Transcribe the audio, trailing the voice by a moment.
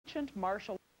ancient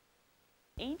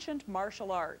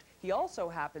martial art. He also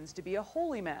happens to be a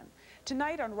holy man.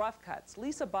 Tonight on Rough Cuts,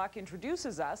 Lisa Buck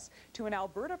introduces us to an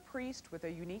Alberta priest with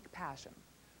a unique passion.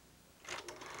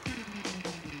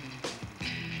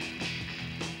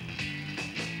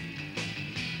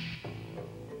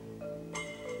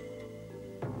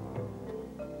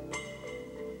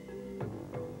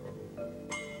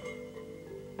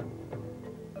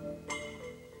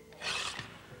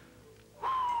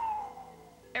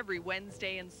 Every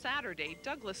Wednesday and Saturday,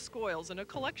 Douglas Skoyles and a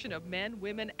collection of men,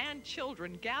 women, and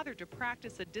children gather to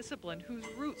practice a discipline whose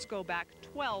roots go back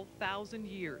 12,000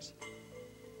 years.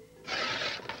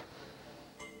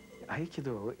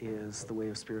 Aikido is the way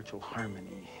of spiritual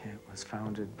harmony. It was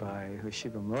founded by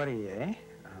Hoshiba Morie,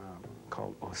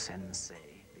 called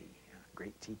Sensei, the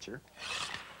great teacher.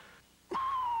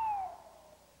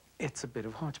 It's a bit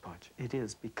of hodgepodge. It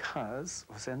is because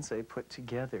Sensei put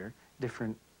together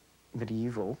different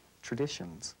medieval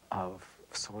traditions of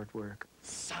sword work,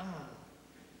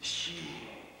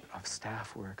 of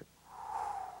staff work,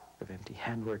 of empty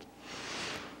hand work.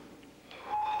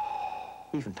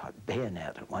 Even taught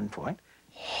bayonet at one point.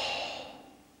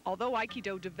 Although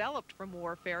Aikido developed from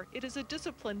warfare, it is a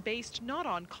discipline based not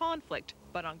on conflict,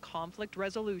 but on conflict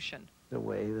resolution. The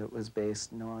way that was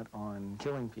based not on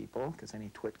killing people, because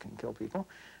any twit can kill people,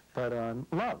 but on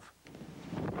love.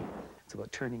 It's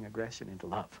about turning aggression into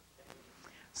love.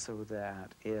 So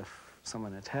that if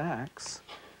someone attacks,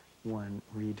 one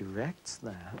redirects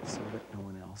that so that no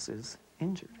one else is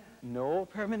injured. No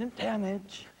permanent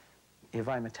damage. If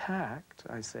I'm attacked,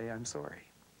 I say I'm sorry,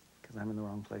 because I'm in the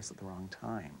wrong place at the wrong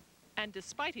time. And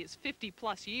despite his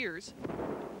 50-plus years,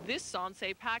 this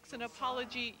Sensei packs an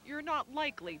apology you're not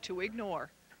likely to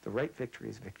ignore. The right victory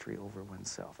is victory over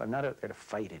oneself. I'm not out there to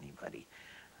fight anybody.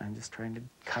 I'm just trying to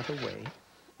cut away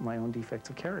my own defects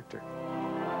of character.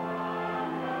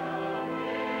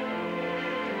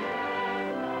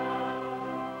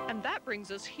 And that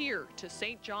brings us here to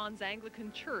St. John's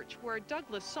Anglican Church, where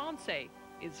Douglas Sensei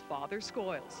is Father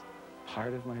Skoyles.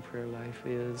 Part of my prayer life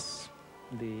is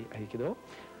the Aikido.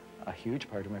 A huge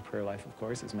part of my prayer life, of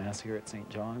course, is Mass here at St.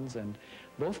 John's, and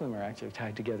both of them are actually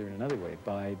tied together in another way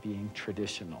by being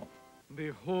traditional.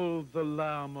 Behold the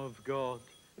Lamb of God.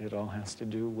 It all has to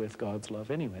do with God's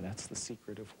love anyway. That's the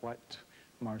secret of what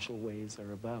martial ways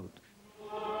are about.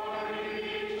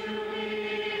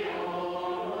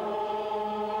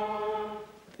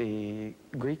 The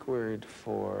Greek word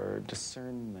for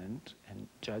discernment and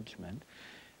judgment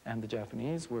and the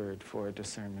Japanese word for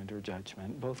discernment or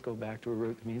judgment both go back to a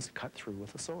root that means to cut through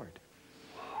with a sword.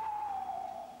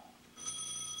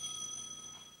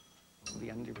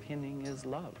 The underpinning is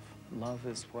love. Love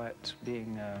is what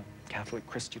being a Catholic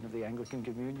Christian of the Anglican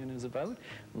Communion is about.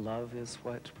 Love is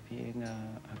what being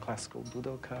a classical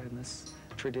Budoka in this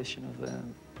tradition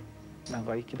of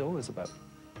Aikido is about.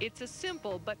 It's a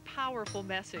simple but powerful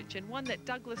message, and one that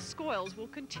Douglas Skoyles will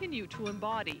continue to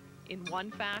embody in one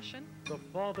fashion, The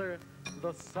Father,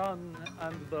 the Son,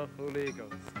 and the Holy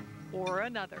Ghost. or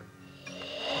another.